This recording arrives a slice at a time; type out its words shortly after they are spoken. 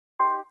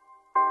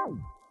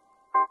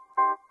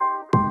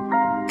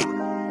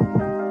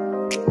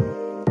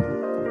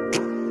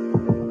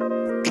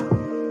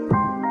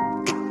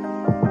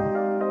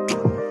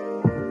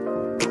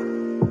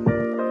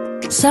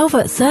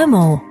Selvert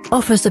Thermal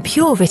offers the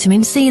pure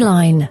vitamin C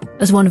line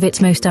as one of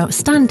its most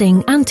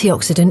outstanding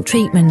antioxidant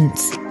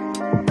treatments.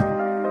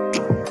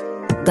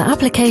 The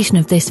application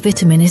of this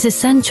vitamin is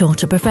essential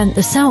to prevent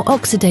the cell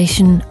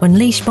oxidation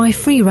unleashed by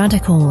free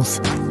radicals.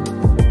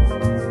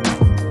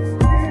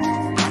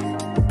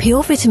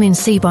 Pure vitamin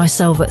C by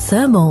Selvert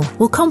Thermal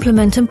will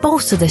complement and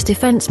bolster this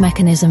defense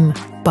mechanism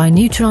by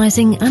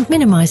neutralizing and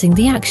minimizing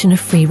the action of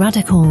free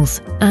radicals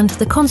and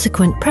the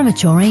consequent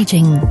premature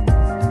aging.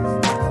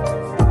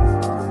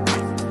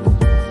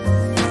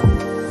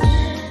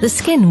 The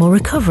skin will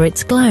recover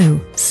its glow,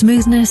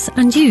 smoothness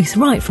and youth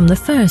right from the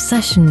first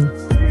session.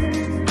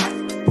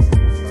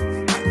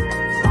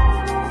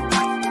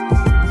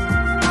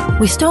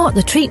 We start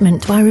the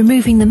treatment by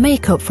removing the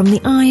makeup from the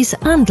eyes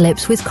and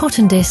lips with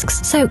cotton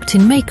discs soaked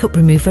in makeup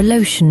remover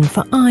lotion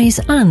for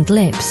eyes and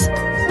lips.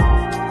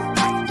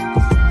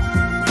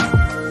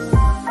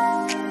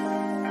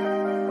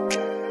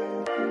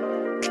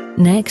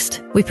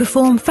 Next, we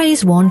perform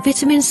Phase 1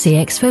 Vitamin C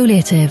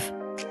Exfoliative.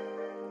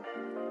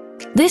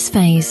 This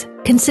phase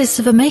consists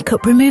of a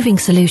makeup removing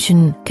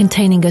solution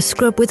containing a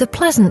scrub with a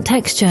pleasant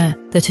texture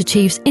that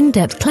achieves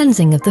in-depth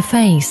cleansing of the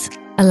face,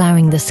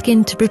 allowing the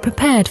skin to be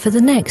prepared for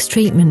the next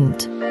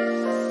treatment.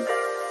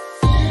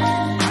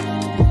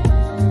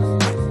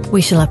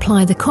 We shall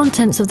apply the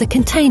contents of the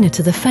container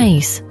to the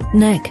face,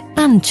 neck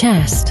and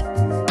chest,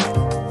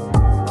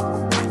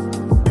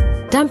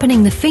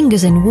 dampening the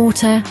fingers in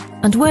water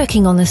and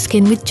working on the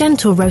skin with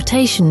gentle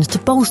rotations to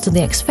bolster the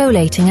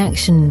exfoliating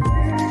action.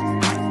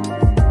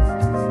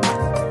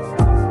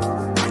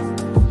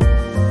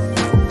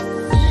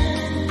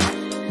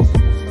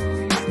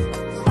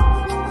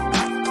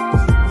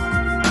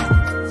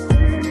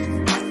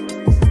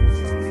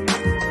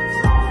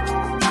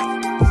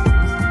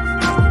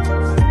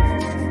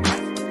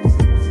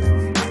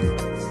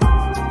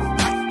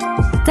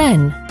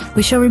 Then,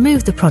 we shall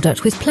remove the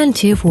product with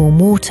plenty of warm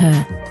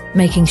water,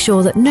 making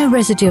sure that no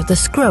residue of the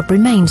scrub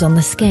remains on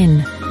the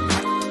skin.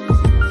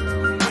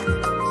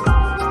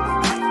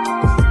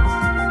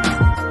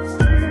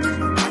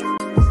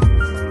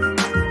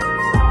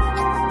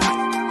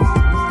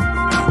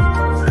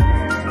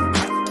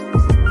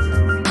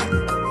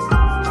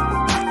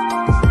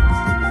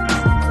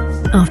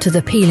 After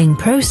the peeling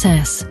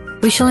process,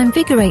 we shall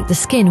invigorate the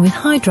skin with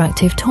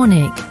Hydractive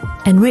Tonic,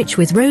 enrich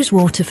with rose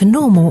water for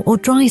normal or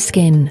dry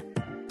skin,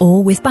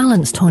 or with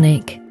Balance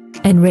Tonic,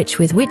 enrich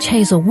with witch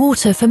hazel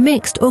water for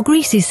mixed or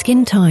greasy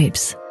skin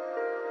types.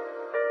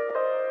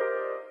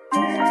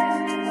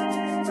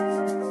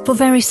 For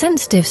very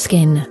sensitive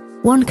skin,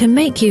 one can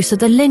make use of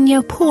the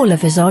Linear Pore Le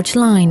Visage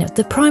line of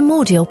the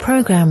Primordial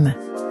program.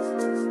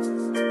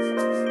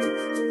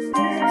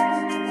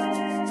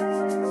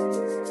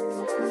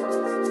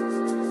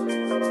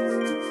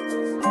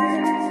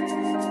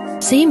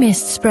 Sea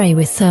Mist spray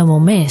with thermal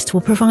mist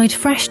will provide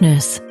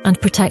freshness and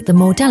protect the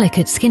more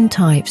delicate skin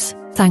types,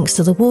 thanks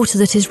to the water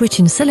that is rich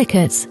in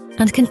silicates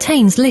and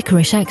contains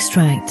licorice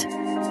extract.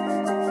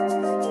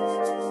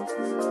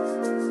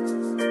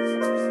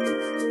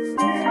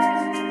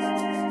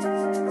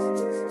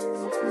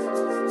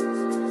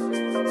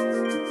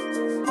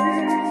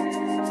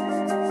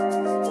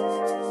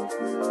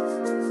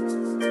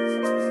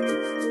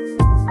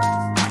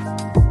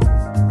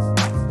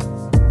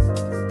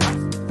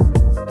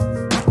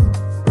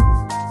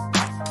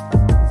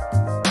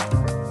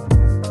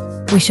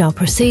 We shall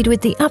proceed with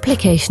the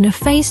application of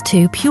Phase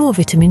 2 Pure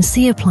Vitamin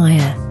C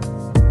Applier.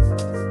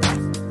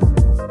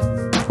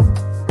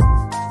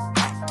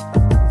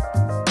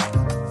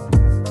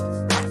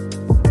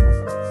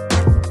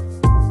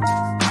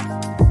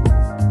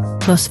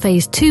 Plus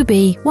Phase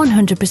 2B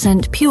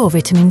 100% Pure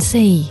Vitamin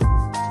C.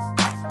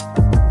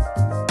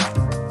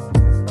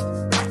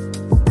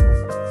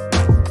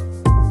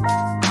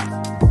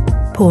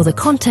 Pour the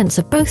contents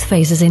of both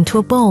phases into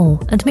a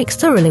bowl and mix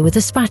thoroughly with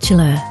a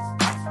spatula.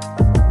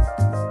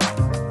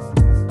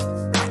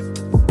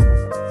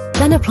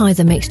 Then apply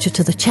the mixture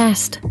to the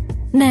chest,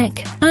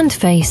 neck and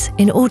face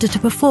in order to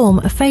perform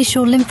a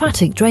facial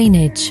lymphatic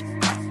drainage.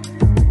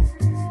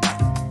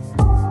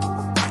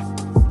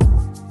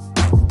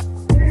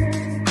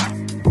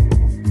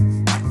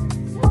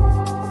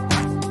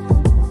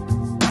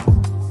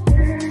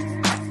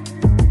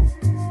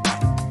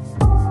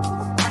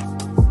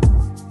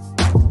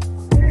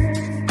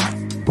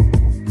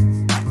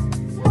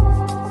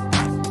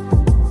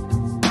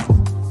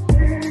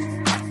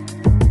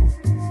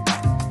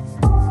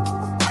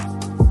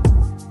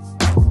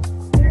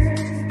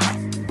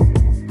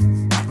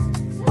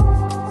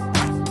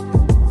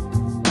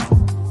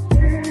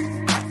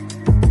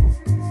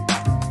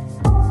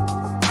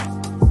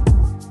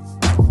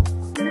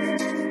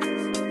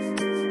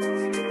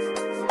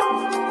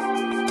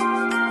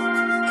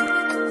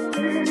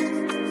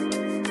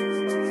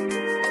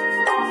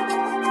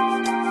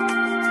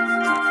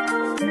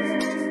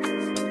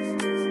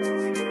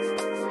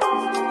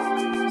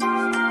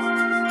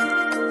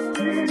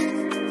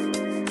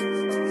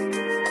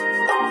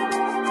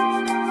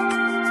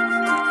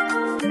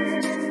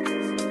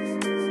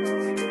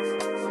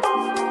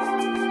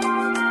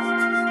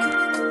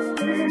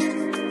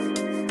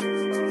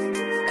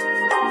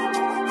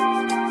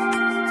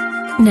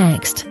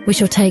 Next, we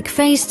shall take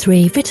Phase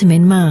 3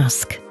 Vitamin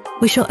Mask.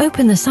 We shall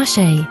open the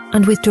sachet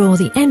and withdraw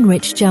the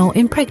enriched gel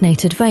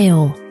impregnated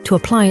veil to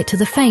apply it to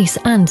the face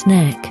and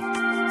neck.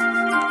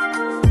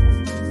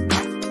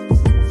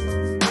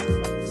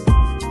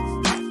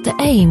 The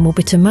aim will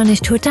be to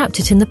manage to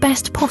adapt it in the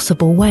best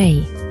possible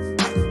way.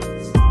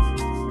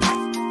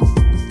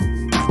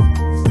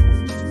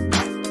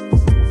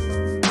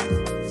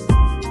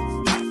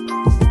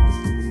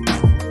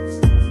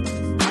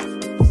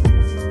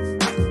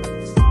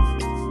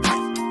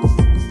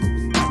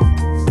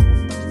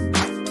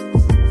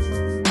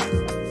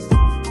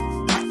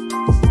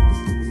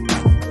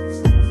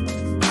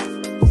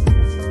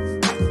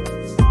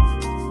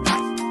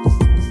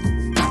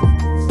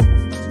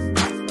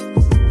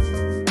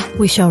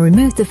 We shall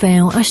remove the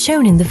veil as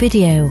shown in the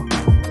video.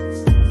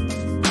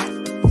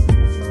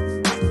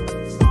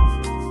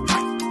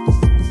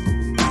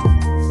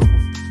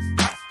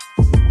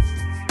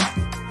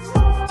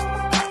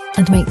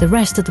 And make the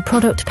rest of the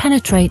product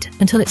penetrate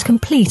until its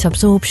complete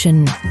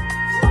absorption.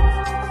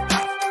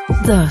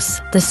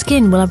 Thus, the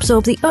skin will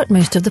absorb the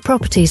utmost of the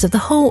properties of the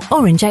whole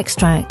orange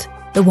extract,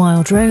 the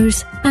wild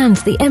rose, and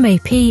the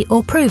MAP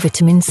or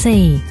provitamin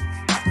C.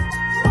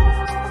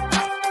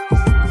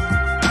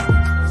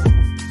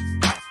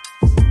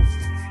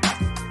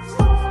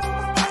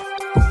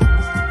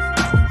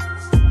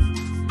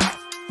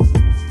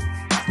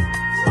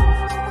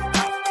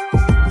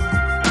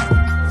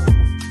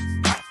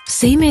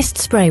 C mist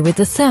spray with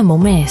the thermal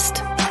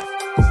mist.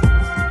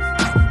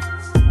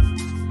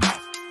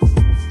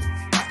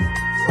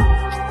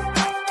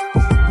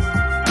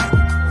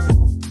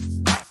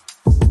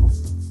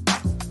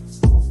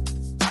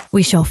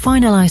 We shall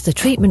finalize the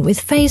treatment with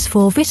Phase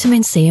 4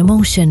 Vitamin C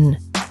emulsion.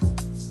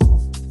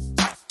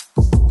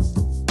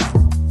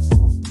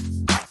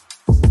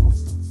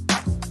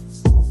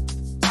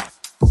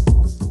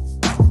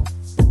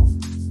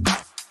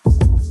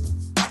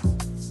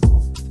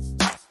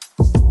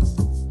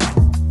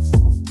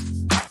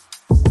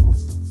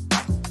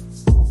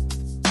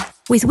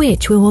 With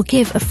which we will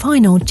give a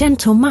final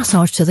gentle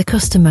massage to the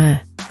customer,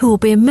 who will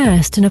be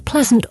immersed in a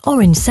pleasant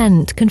orange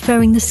scent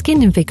conferring the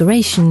skin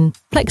invigoration,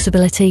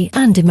 flexibility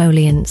and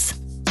emollients.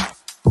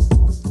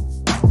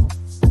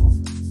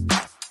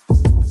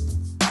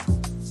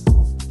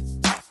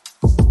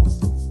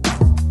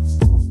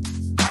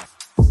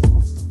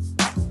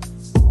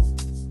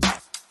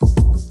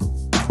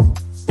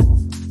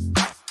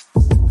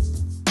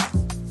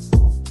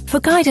 For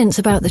guidance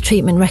about the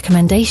treatment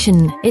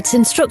recommendation, its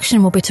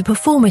instruction will be to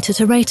perform it at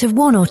a rate of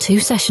 1 or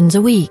 2 sessions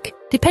a week,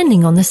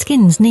 depending on the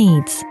skin's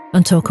needs,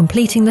 until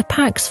completing the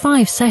pack's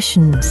 5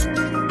 sessions.